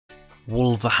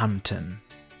Wolverhampton,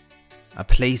 a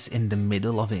place in the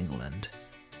middle of England.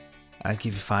 I'll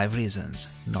give you 5 reasons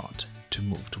not to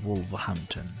move to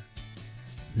Wolverhampton.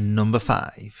 Number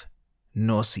 5.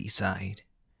 No seaside.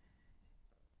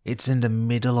 It's in the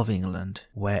middle of England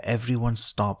where everyone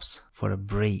stops for a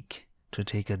break to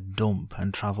take a dump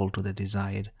and travel to the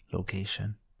desired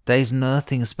location. There is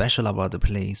nothing special about the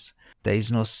place. There is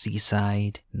no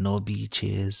seaside, no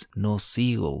beaches, no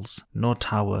seagulls, no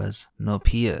towers, no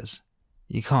piers.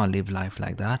 You can't live life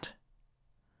like that.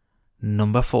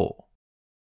 Number 4.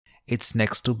 It's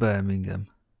next to Birmingham.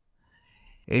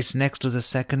 It's next to the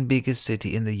second biggest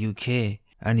city in the UK,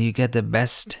 and you get the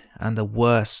best and the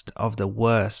worst of the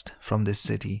worst from this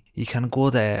city. You can go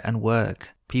there and work.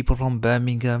 People from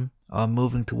Birmingham are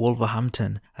moving to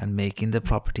Wolverhampton and making the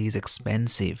properties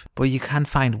expensive, but you can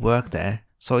find work there,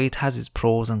 so it has its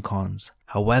pros and cons.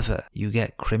 However, you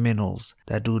get criminals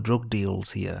that do drug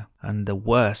deals here, and the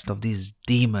worst of these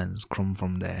demons come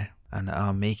from there and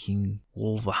are making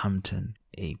Wolverhampton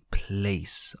a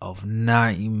place of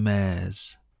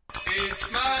nightmares. It's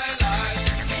my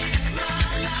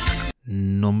life.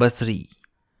 Number 3.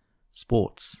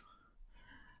 Sports.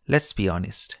 Let's be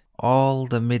honest, all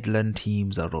the Midland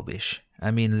teams are rubbish.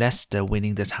 I mean, Leicester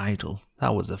winning the title,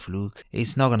 that was a fluke.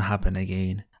 It's not gonna happen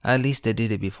again. At least they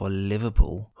did it before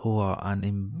Liverpool, who are an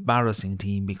embarrassing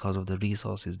team because of the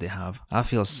resources they have. I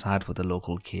feel sad for the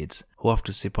local kids who have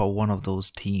to support one of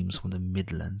those teams from the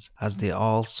Midlands, as they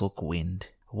all suck wind.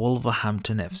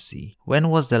 Wolverhampton FC. When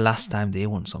was the last time they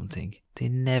won something? They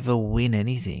never win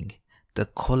anything. The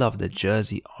colour of the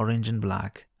jersey, orange and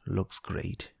black, looks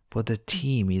great, but the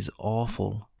team is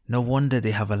awful. No wonder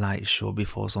they have a light show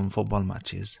before some football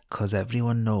matches, cause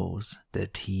everyone knows the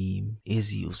team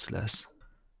is useless.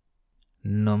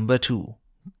 Number 2.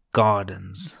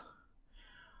 Gardens.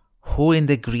 Who in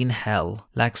the green hell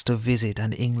likes to visit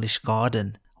an English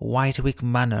garden? Whitewick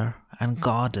Manor and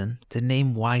garden. The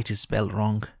name White is spelled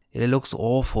wrong. It looks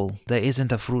awful. There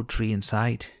isn't a fruit tree in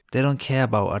sight. They don't care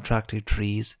about attractive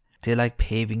trees. They like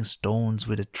paving stones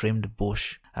with a trimmed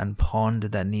bush and pond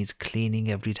that needs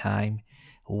cleaning every time.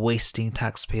 Wasting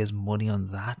taxpayers' money on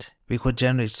that. We could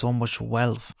generate so much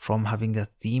wealth from having a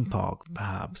theme park,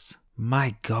 perhaps.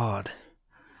 My God.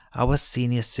 Our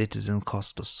senior citizens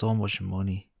cost us so much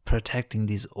money protecting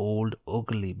these old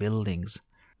ugly buildings.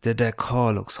 The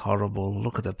decor looks horrible.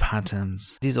 Look at the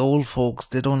patterns. These old folks,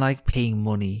 they don't like paying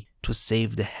money to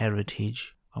save the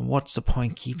heritage. And what's the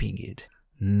point keeping it?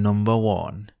 Number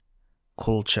 1.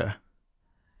 Culture.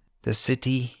 The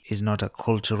city is not a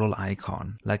cultural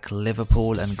icon like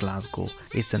Liverpool and Glasgow.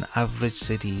 It's an average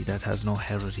city that has no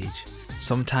heritage.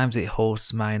 Sometimes it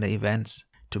hosts minor events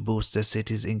to boost the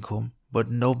city's income, but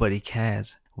nobody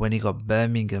cares when you got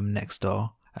Birmingham next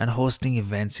door, and hosting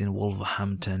events in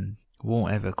Wolverhampton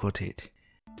won't ever cut it.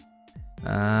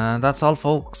 That's all,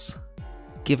 folks.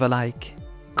 Give a like,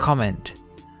 comment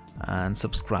and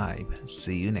subscribe.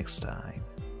 See you next time.